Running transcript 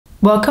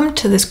Welcome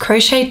to this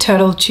crochet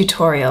turtle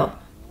tutorial.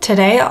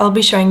 Today I'll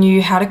be showing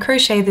you how to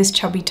crochet this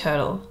chubby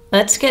turtle.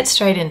 Let's get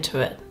straight into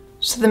it.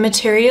 So the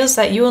materials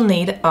that you will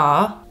need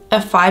are a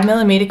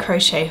 5mm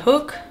crochet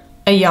hook,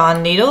 a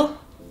yarn needle,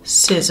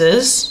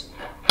 scissors,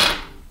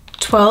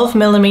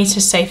 12mm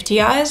safety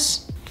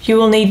eyes. You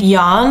will need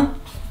yarn,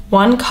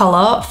 one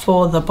color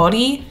for the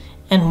body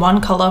and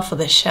one color for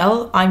the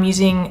shell. I'm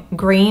using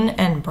green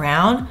and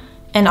brown,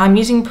 and I'm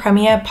using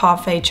Premier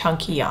Parfait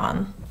chunky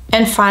yarn.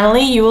 And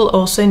finally, you will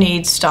also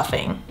need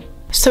stuffing.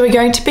 So we're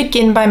going to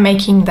begin by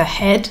making the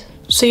head.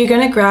 So you're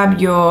going to grab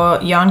your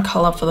yarn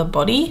color for the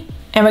body,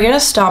 and we're going to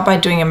start by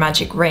doing a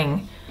magic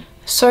ring.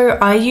 So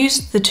I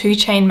used the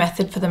 2-chain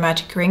method for the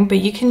magic ring, but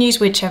you can use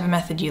whichever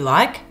method you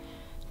like.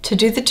 To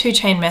do the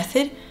 2-chain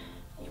method,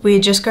 we're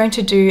just going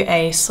to do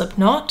a slip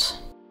knot,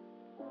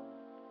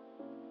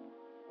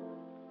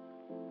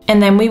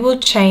 and then we will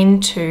chain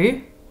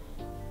 2.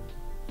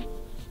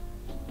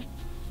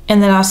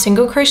 And then our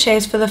single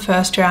crochets for the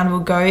first round will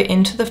go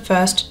into the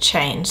first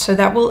chain, so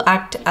that will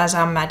act as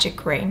our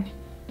magic ring.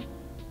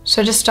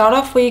 So to start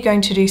off, we're going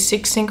to do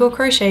 6 single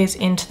crochets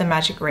into the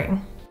magic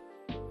ring.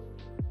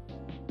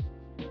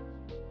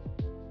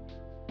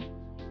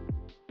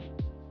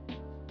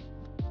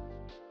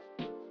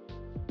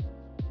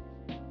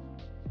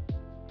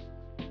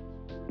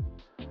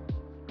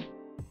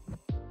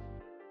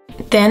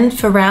 Then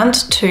for round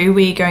 2,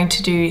 we're going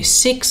to do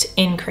 6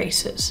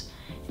 increases.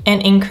 An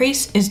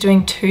increase is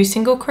doing 2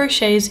 single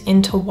crochets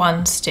into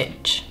 1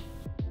 stitch.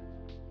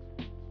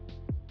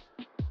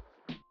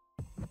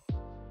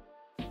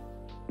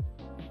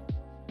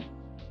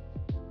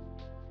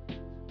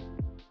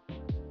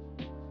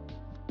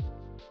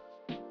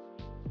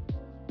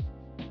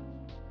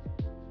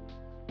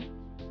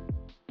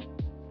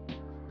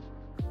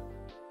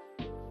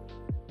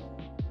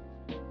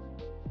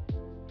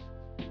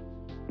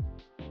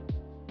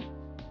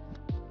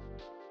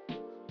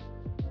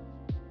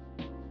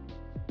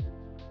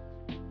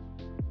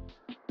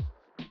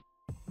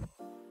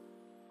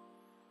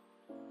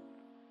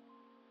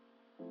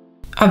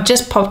 I've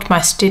just popped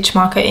my stitch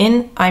marker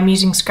in. I'm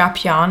using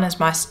scrap yarn as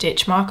my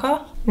stitch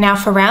marker. Now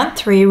for round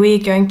 3, we're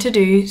going to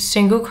do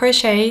single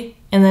crochet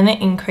and then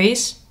an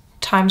increase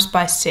times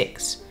by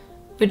 6,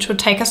 which will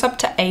take us up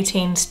to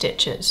 18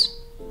 stitches.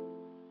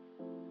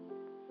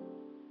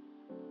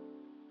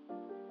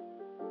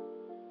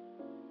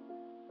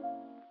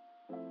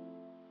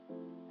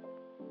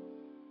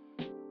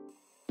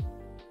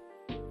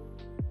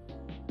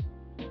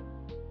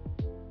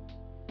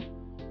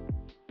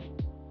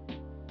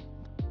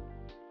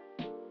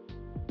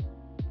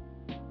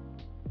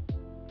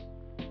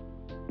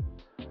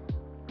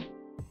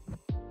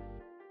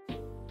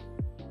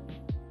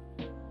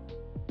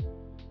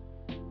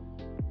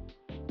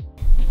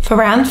 For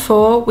round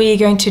 4, we are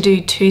going to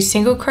do 2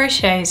 single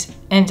crochets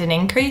and an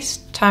increase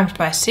times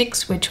by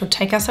 6, which will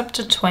take us up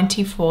to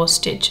 24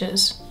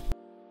 stitches.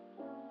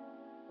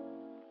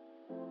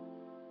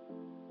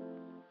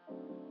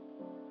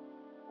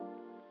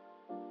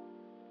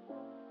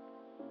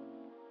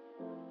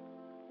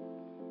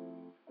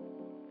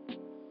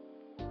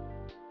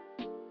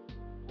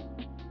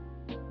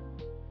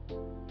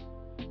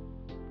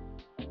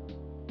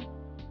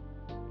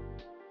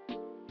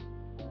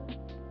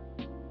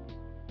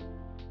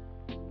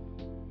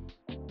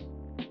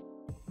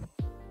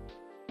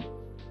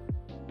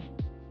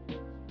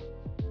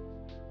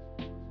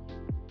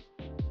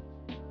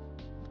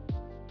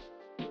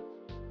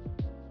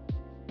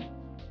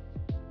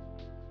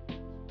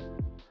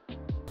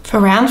 For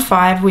round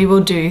 5, we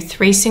will do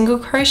 3 single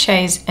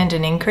crochets and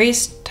an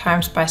increase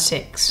times by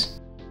 6.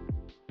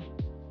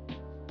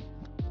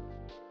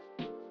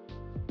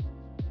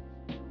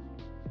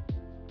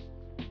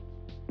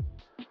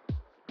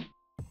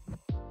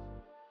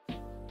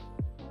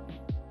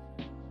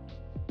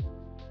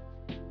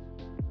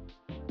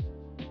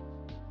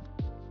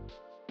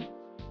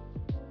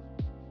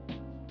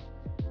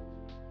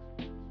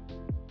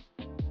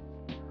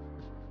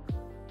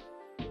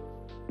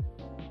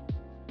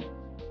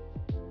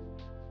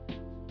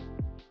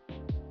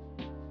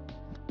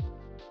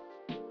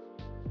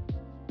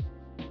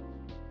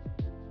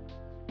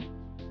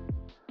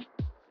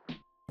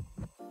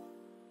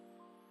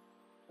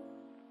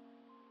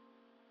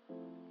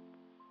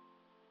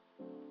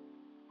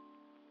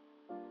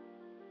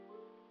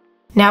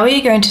 Now we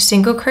are going to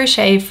single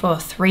crochet for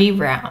 3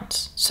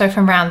 rounds. So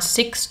from round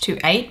 6 to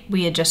 8,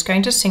 we are just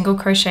going to single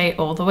crochet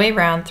all the way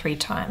around 3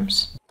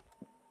 times.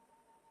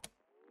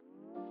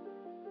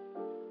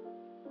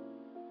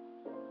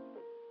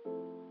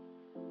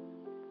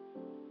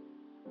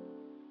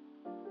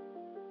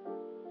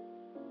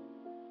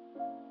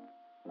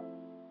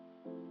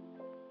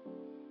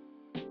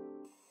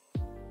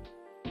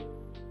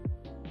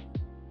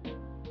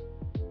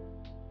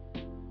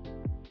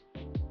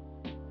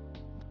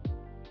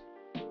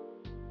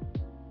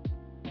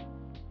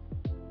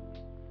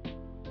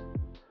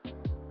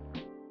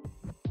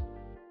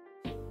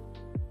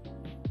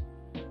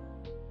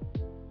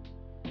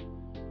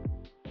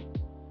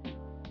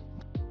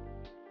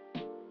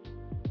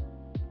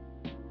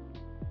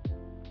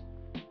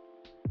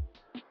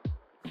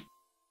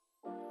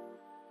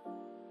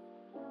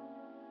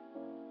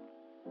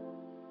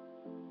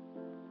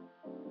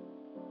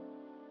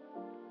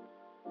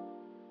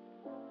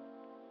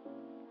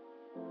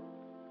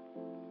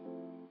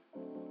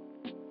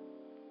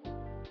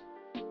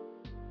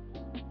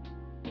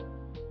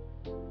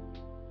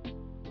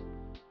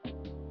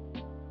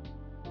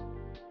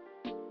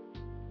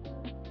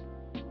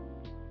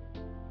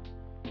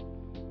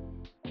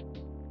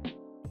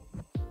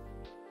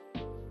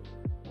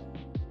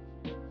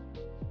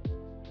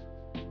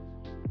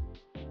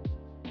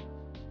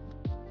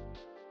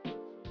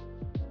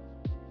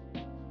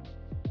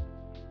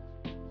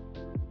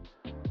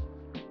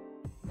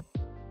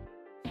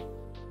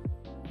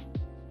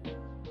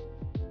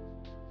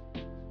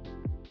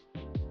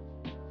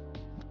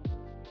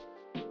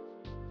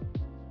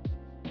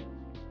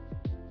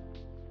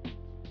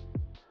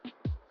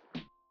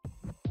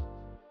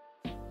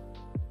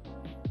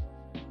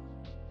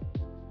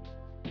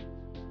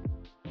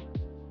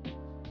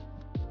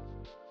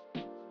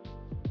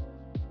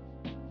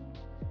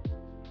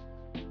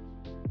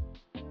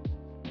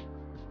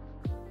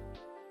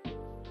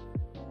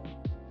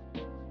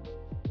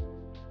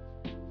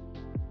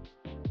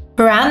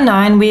 For round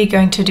 9, we are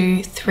going to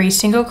do 3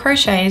 single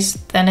crochets,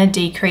 then a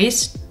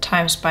decrease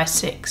times by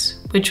 6,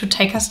 which will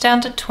take us down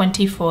to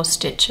 24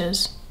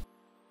 stitches.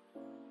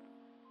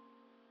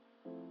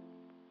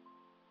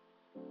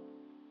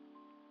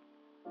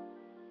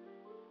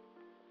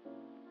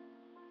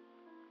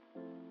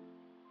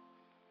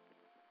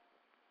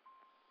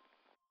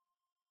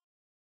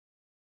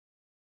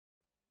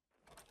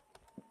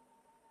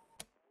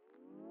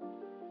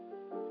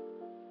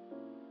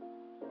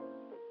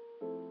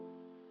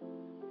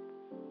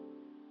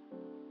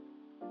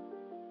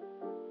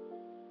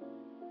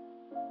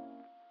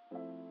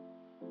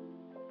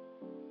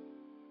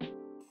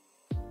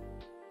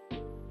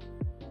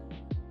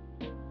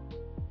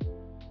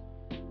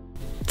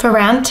 For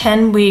round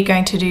 10, we are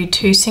going to do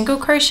 2 single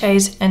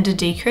crochets and a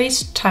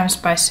decrease times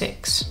by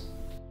 6.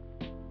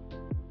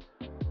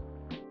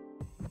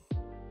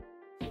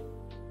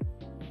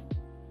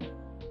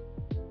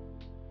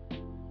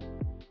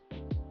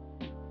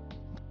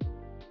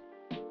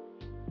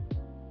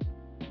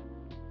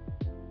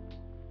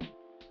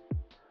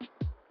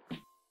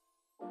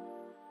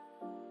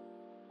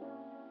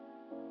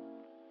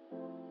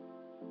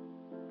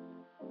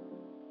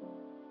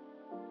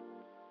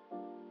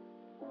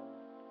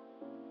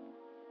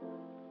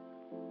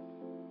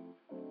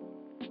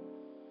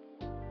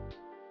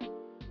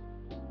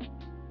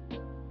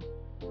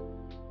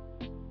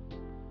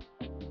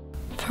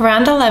 For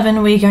round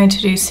 11, we're going to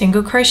do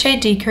single crochet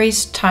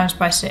decrease times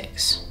by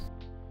 6.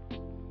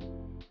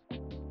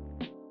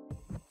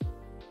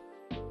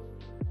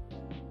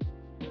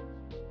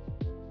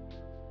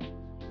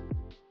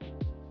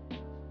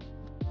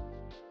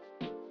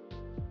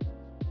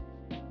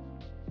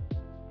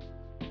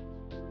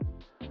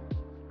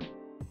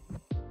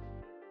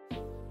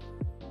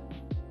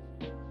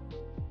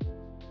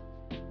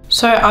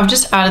 So I've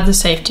just added the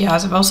safety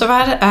eyes. I've also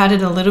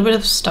added a little bit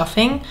of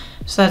stuffing,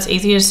 so that's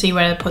easier to see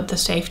where to put the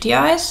safety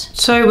eyes.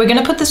 So we're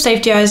gonna put the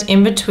safety eyes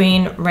in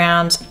between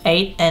rounds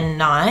 8 and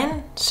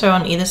 9. So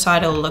on either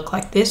side it'll look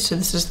like this. So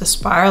this is the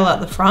spiral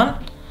at the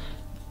front.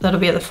 That'll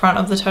be at the front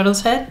of the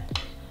turtle's head.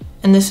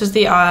 And this is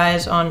the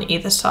eyes on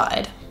either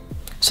side.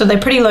 So they're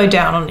pretty low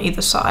down on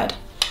either side.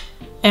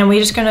 And we're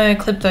just gonna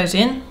clip those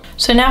in.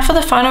 So now for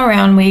the final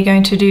round, we're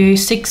going to do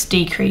 6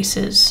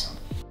 decreases.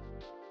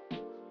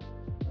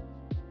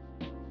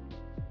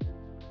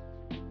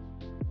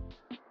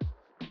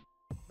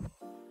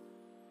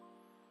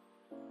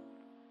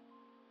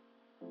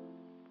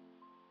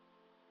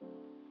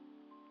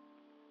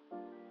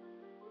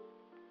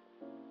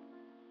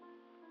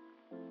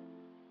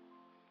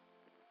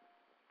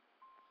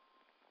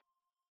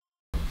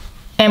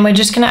 And we're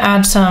just gonna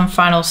add some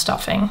final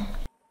stuffing.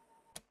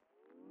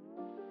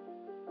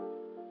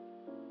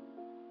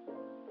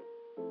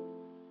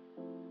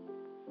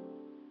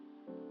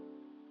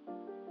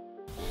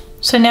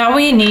 So now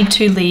we need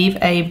to leave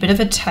a bit of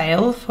a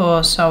tail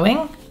for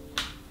sewing.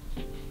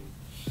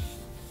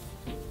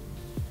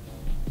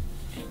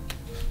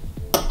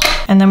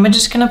 And then we're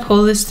just gonna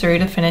pull this through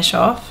to finish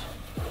off.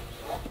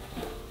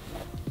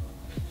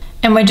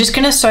 And we're just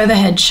gonna sew the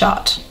head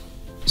shut.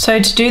 So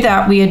to do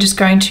that, we are just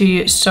going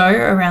to sew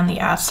around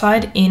the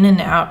outside, in and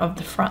out of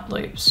the front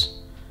loops.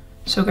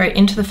 So we'll go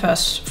into the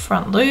first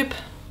front loop,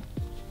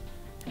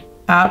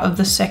 out of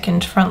the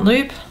second front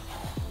loop,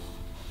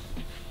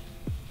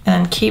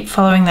 and keep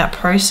following that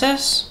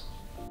process.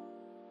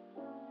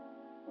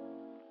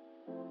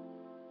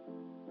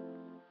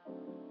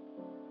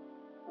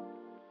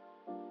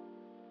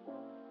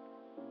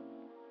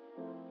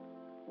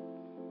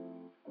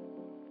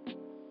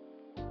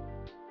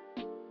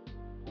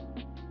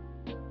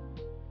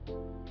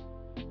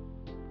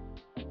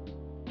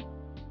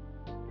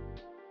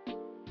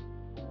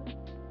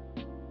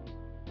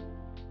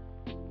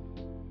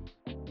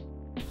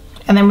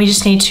 And then we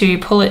just need to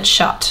pull it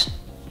shut.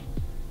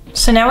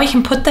 So now we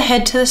can put the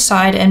head to the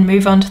side and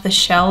move on to the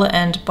shell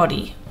and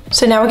body.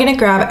 So now we're going to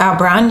grab our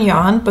brown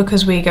yarn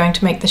because we're going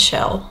to make the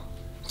shell.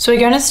 So we're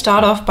going to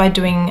start off by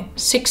doing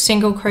 6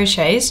 single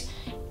crochets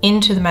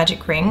into the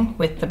magic ring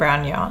with the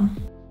brown yarn.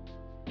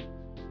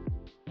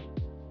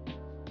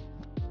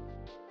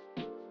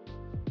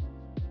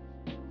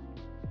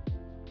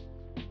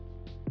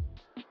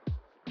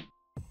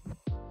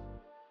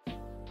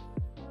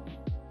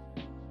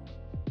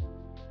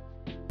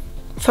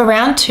 For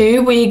round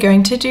 2, we are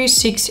going to do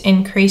 6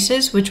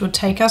 increases, which will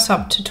take us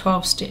up to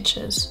 12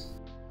 stitches.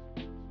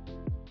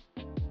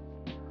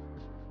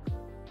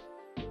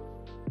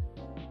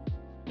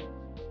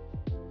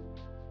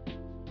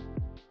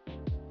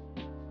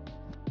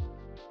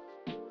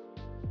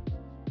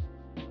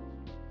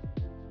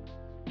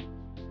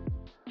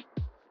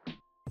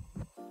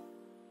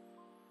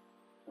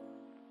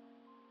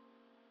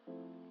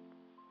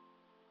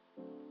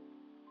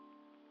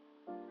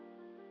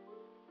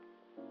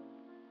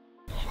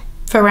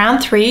 For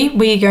round 3,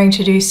 we are going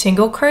to do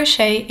single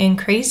crochet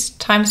increase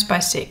times by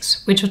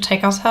 6, which will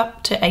take us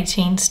up to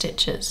 18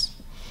 stitches.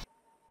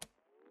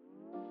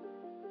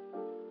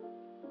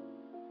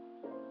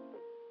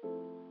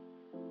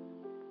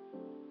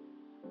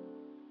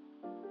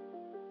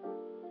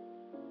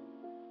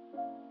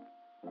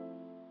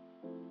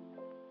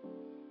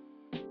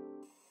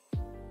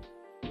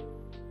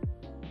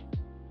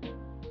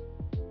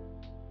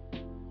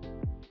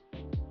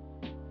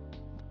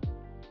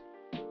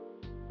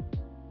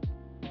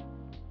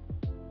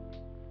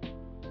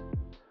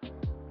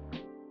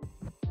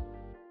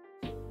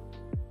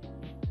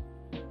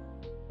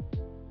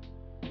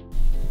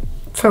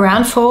 For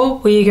round 4,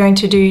 we are going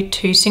to do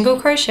 2 single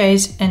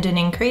crochets and an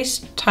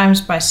increase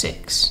times by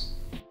 6.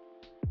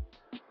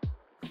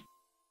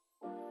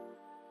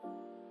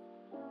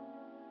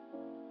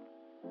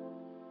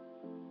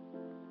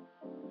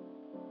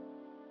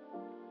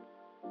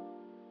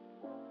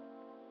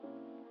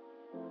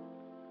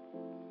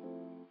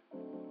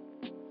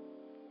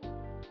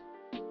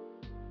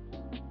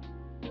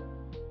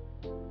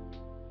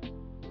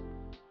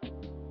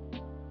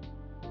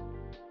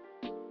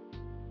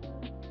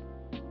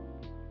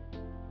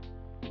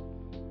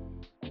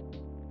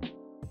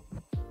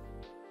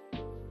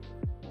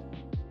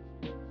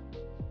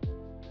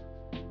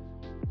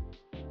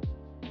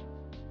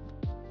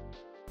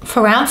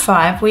 For round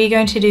 5, we are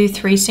going to do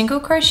 3 single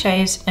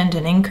crochets and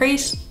an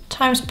increase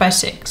times by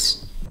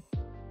 6.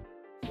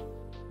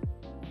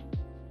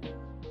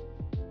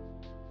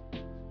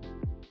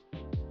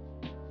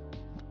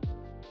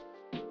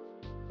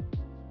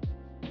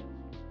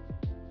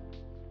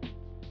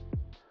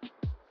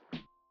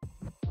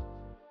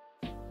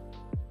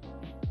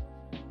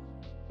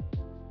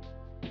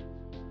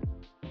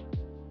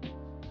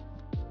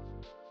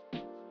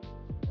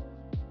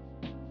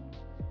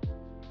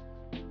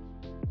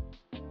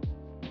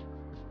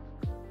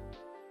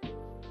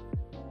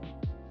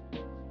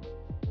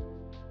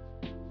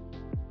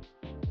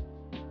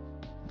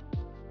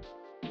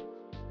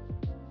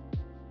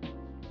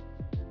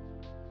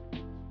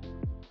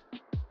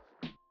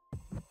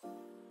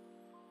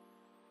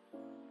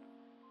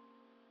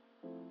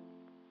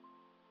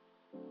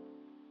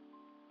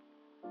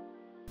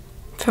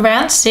 For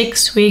round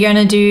 6, we're going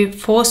to do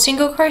 4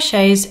 single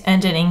crochets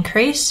and an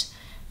increase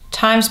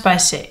times by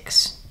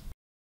 6.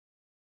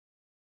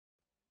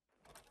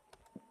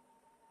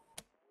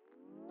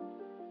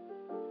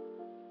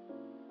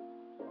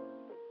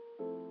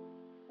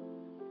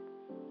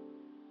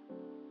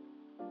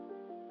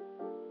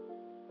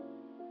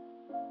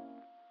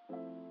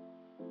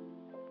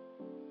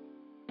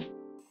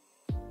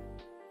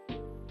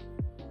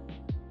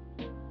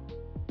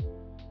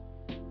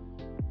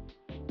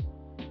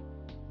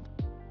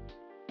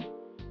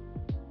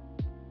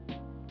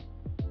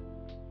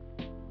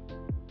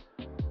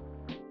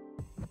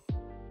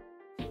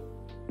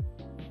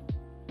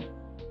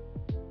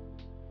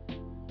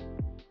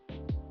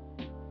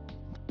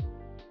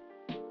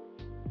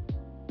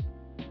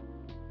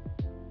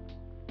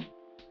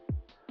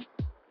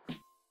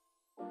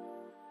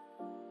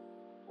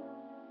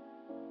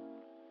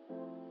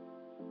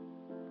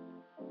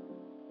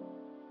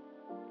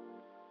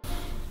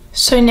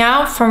 So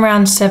now from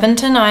round 7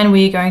 to 9,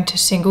 we are going to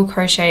single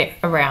crochet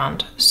a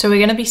round. So we're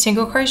going to be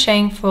single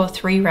crocheting for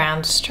 3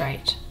 rounds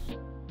straight.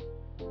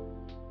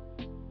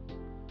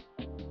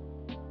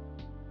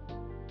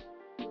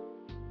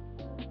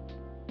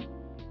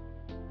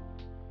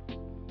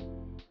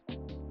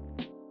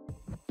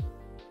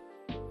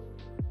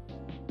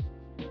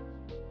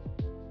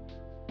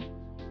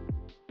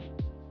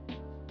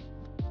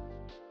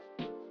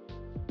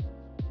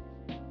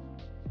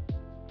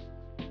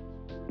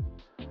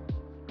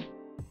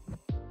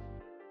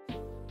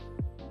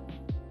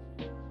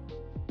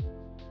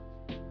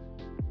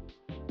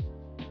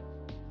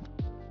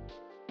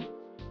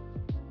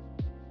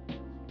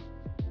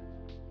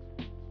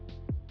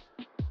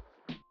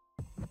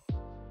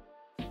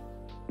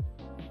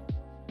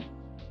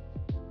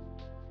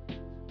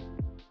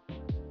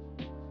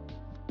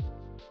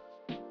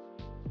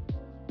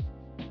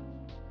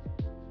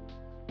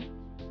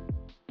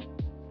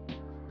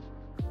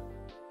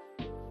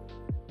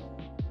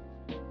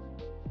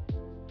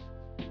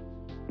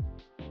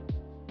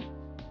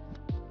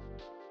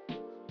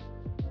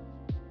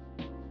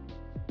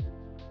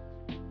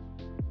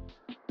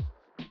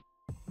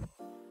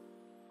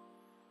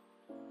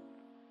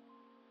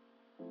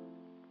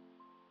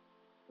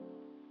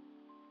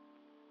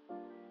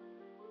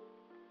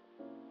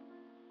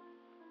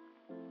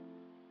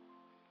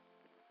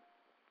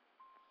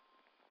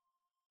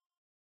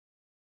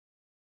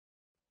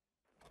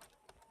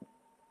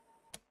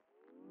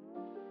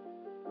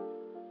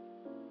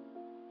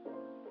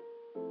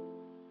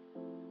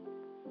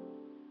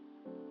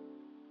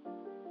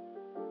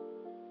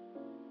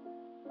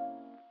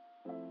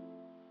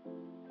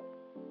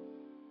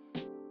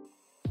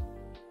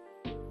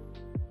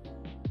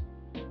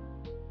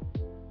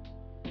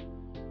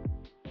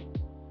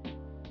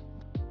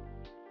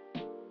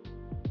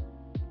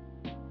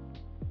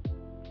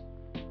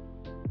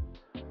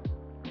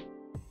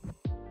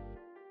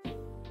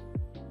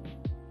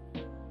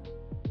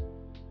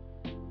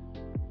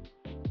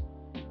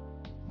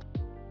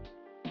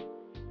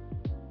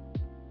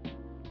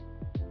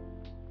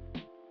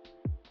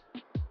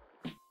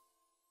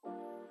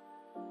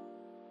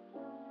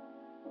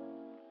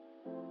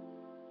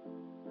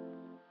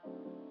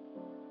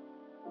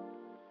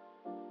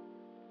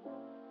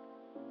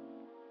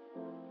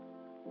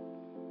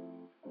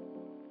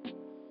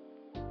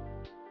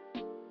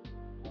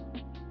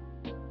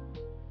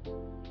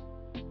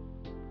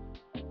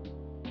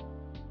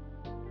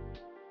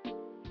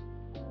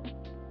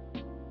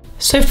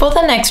 So for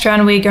the next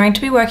round, we're going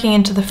to be working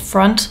into the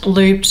front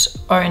loops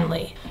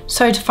only.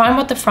 So to find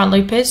what the front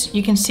loop is,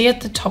 you can see at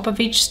the top of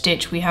each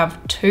stitch, we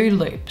have 2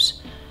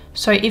 loops.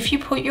 So if you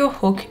put your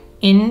hook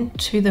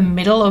into the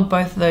middle of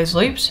both of those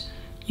loops,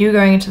 you're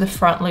going into the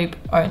front loop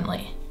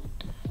only.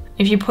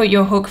 If you put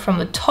your hook from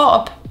the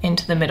top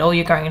into the middle,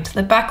 you're going into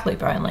the back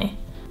loop only.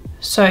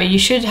 So you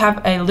should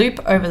have a loop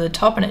over the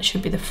top and it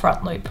should be the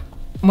front loop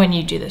when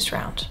you do this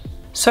round.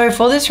 So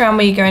for this round,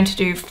 we're going to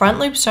do front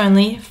loops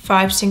only,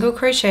 5 single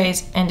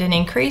crochets and an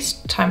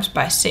increase times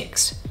by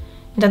 6.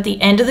 And at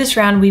the end of this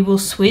round, we will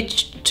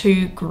switch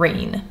to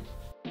green.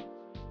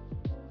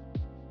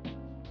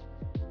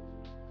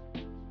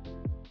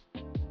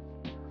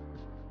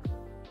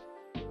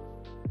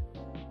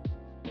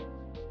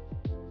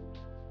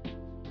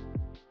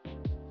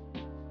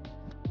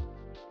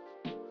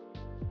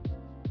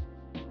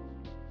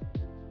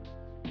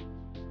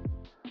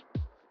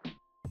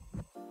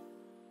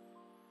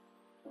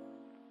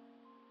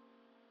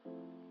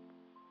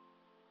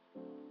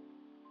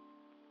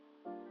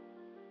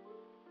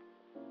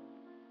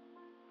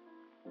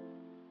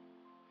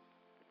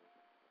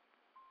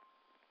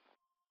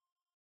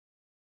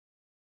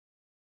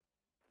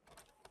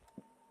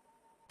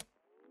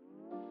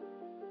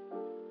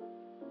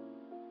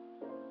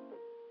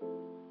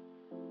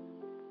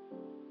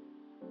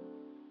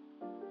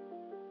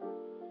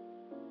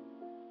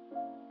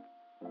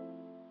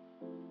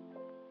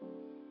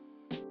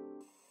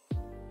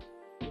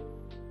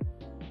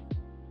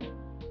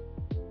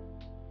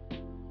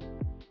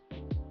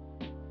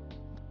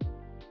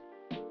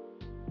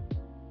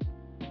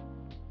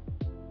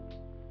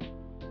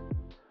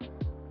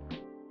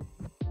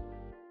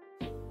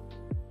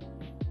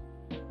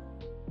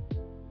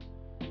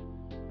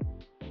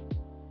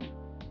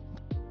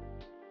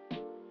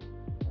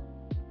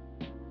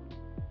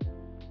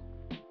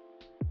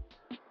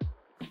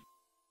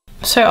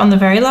 So on the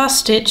very last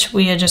stitch,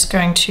 we are just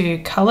going to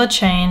color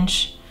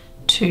change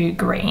to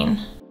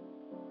green.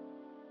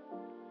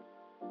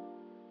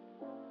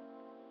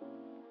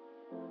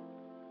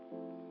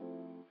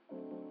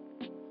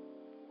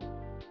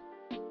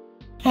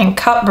 And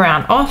cut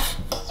brown off.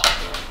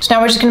 So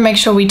now we're just going to make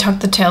sure we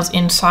tuck the tails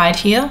inside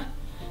here.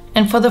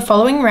 And for the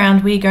following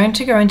round, we're going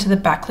to go into the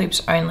back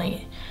loops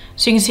only.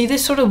 So you can see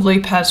this sort of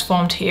loop has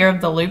formed here of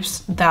the loops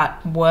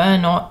that were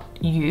not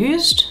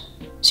used.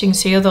 So you can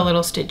see all the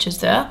little stitches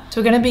there. So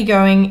we're going to be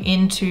going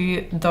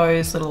into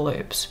those little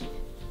loops.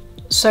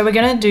 So we're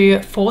going to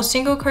do 4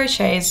 single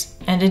crochets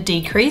and a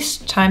decrease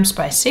times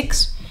by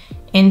 6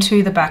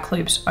 into the back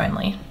loops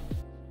only.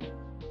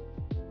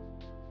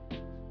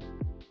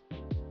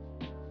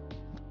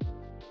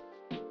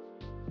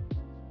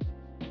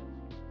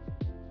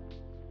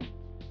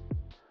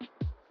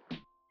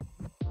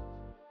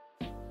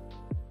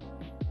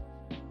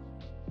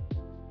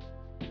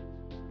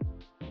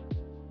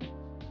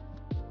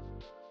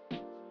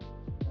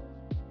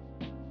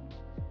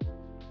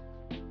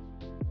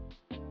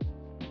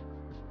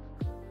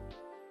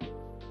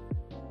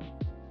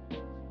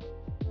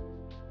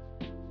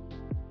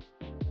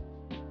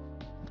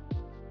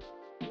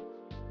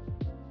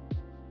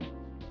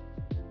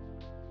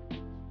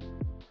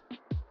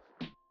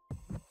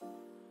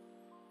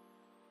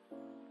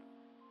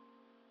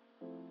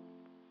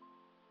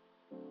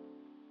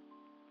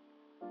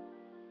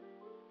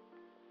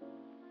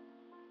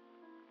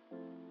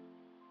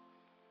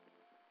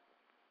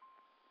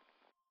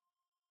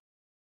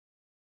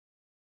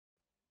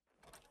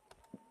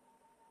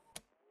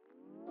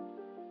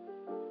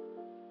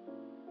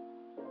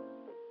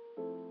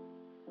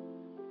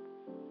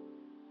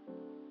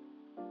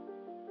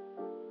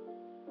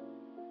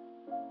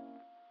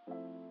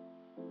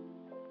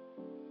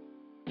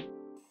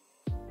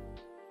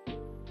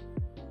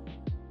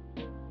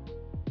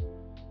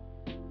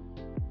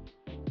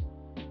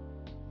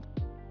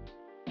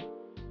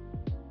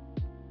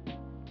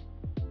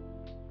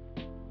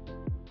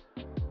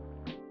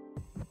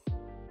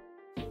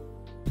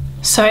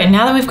 So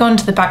now that we've gone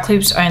to the back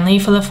loops only,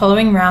 for the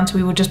following rounds,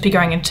 we will just be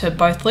going into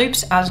both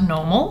loops as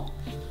normal.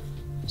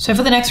 So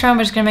for the next round,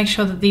 we're just going to make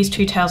sure that these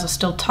 2 tails are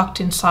still tucked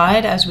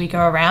inside as we go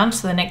around.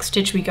 So the next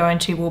stitch we go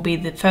into will be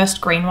the first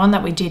green one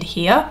that we did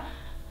here.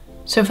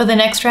 So for the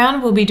next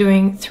round, we'll be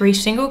doing 3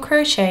 single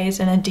crochets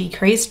and a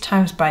decrease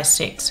times by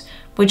 6,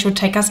 which will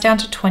take us down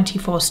to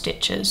 24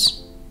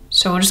 stitches.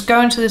 So we'll just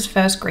go into this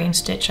first green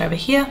stitch over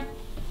here,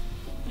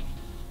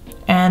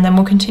 and then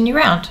we'll continue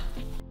round.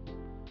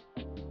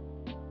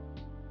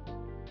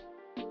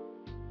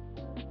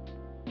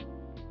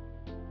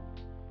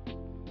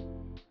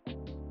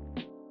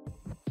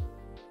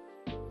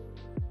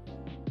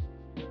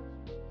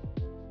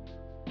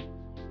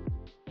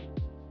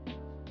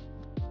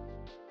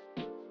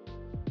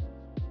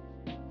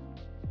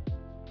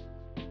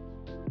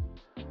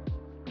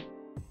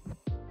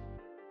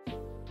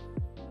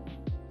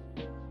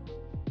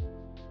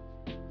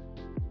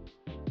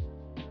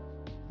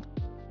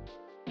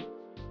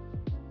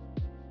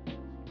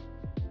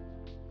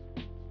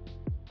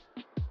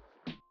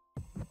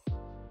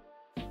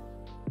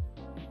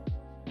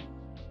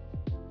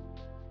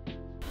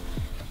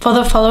 For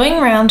the following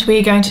round, we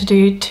are going to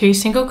do 2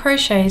 single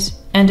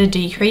crochets and a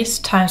decrease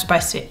times by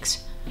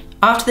 6.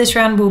 After this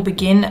round, we'll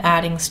begin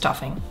adding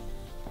stuffing.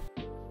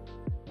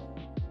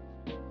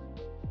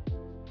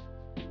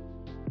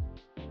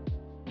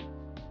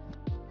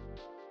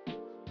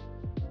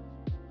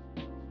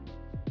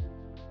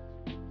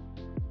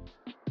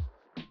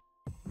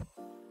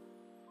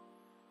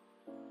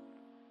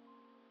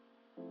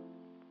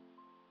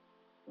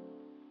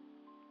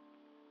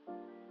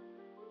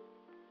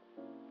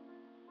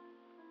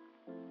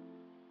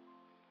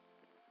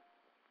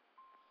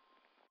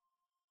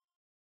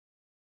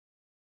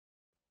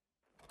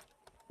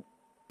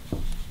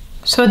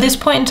 So at this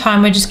point in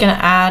time, we're just going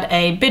to add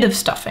a bit of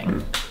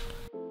stuffing.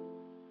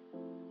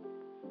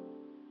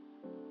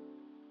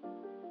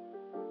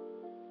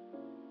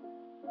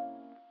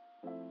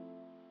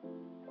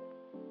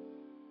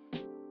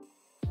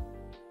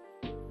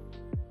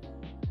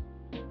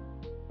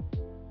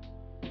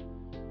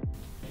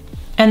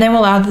 And then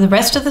we'll add the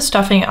rest of the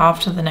stuffing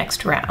after the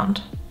next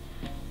round.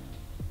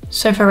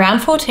 So for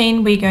round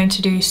 14, we're going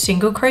to do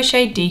single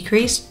crochet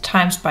decrease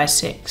times by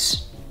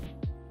 6.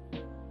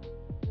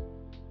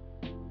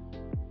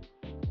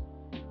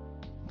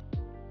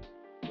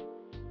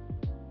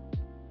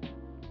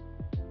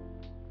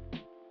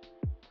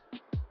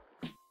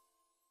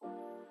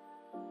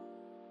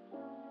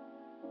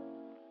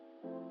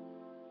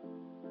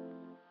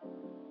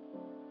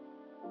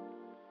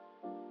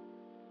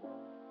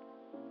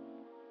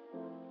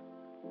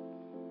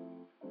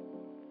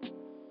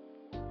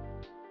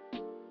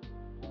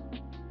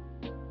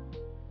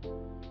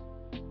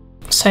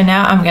 So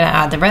now I'm going to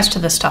add the rest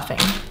of the stuffing.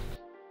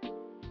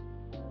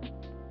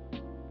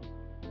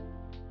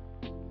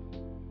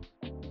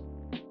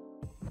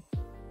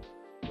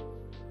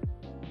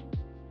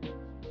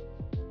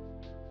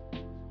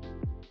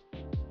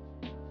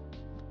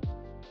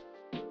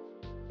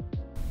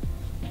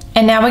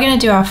 And now we're going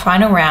to do our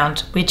final round,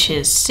 which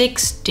is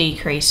 6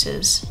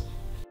 decreases.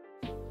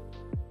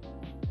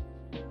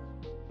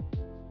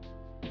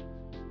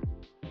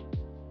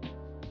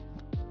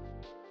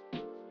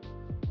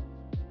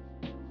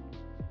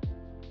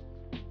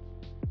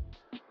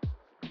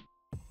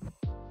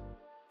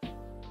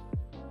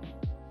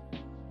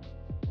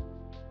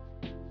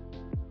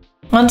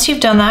 Once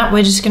you've done that,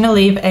 we're just going to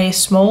leave a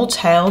small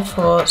tail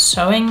for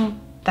sewing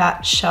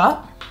that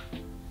shut.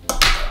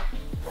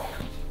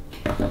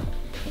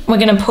 We're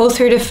going to pull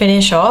through to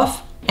finish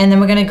off, and then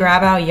we're going to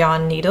grab our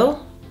yarn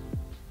needle.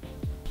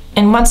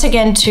 And once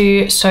again,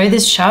 to sew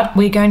this shut,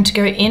 we're going to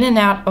go in and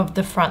out of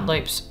the front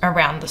loops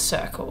around the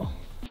circle.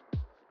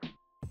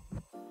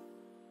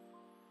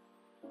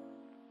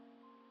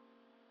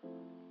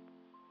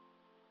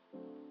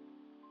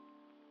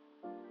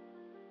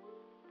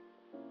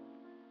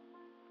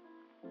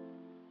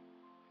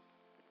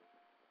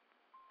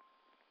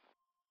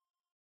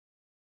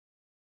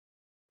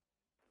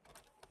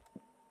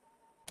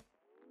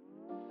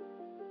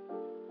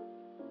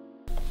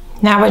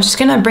 Now we're just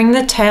going to bring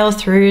the tail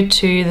through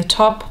to the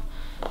top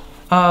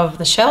of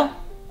the shell,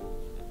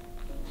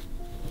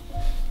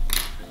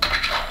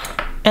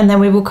 and then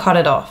we will cut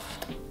it off.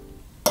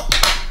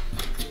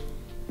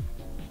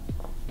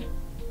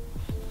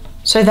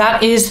 So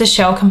that is the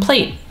shell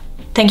complete.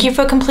 Thank you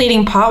for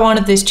completing part 1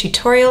 of this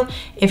tutorial.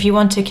 If you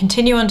want to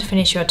continue on to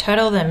finish your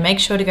turtle, then make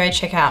sure to go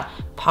check out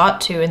part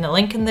 2 in the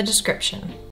link in the description.